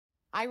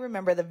I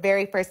remember the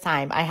very first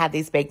time I had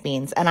these baked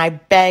beans and I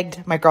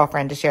begged my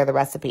girlfriend to share the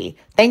recipe.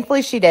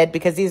 Thankfully she did,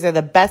 because these are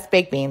the best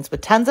baked beans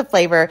with tons of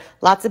flavor,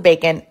 lots of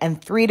bacon, and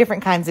 3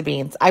 different kinds of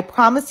beans. I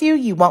promise you,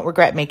 you won't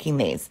regret making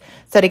these.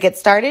 So to get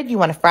started, you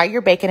want to fry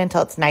your bacon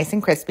until it's nice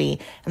and crispy,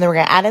 and then we're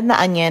going to add in the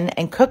onion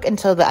and cook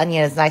until the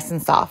onion is nice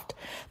and soft.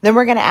 Then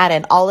we're going to add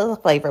in all of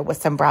the flavor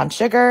with some brown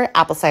sugar,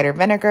 apple cider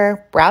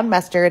vinegar, brown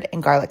mustard,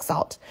 and garlic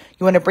salt.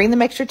 You want to bring the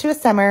mixture to a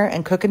simmer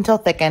and cook until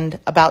thickened,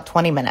 about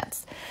 20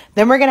 minutes.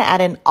 Then we're going to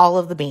add in all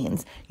of the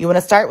beans. You want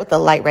to start with the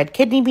light red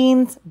kidney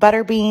beans,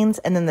 butter beans,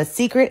 and then the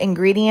secret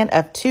ingredient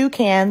of 2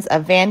 cans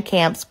of Van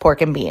Camp's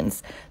pork and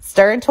beans.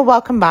 Stir until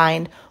well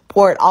combined.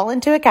 Pour it all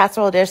into a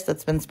casserole dish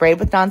that's been sprayed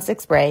with nonstick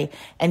spray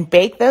and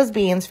bake those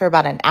beans for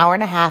about an hour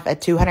and a half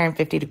at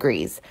 250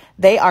 degrees.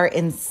 They are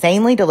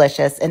insanely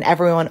delicious, and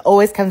everyone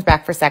always comes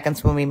back for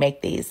seconds when we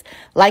make these.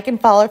 Like and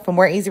follow for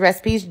more easy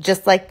recipes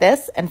just like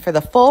this, and for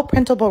the full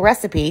printable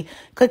recipe,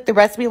 click the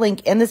recipe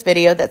link in this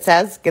video that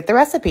says "Get the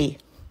recipe."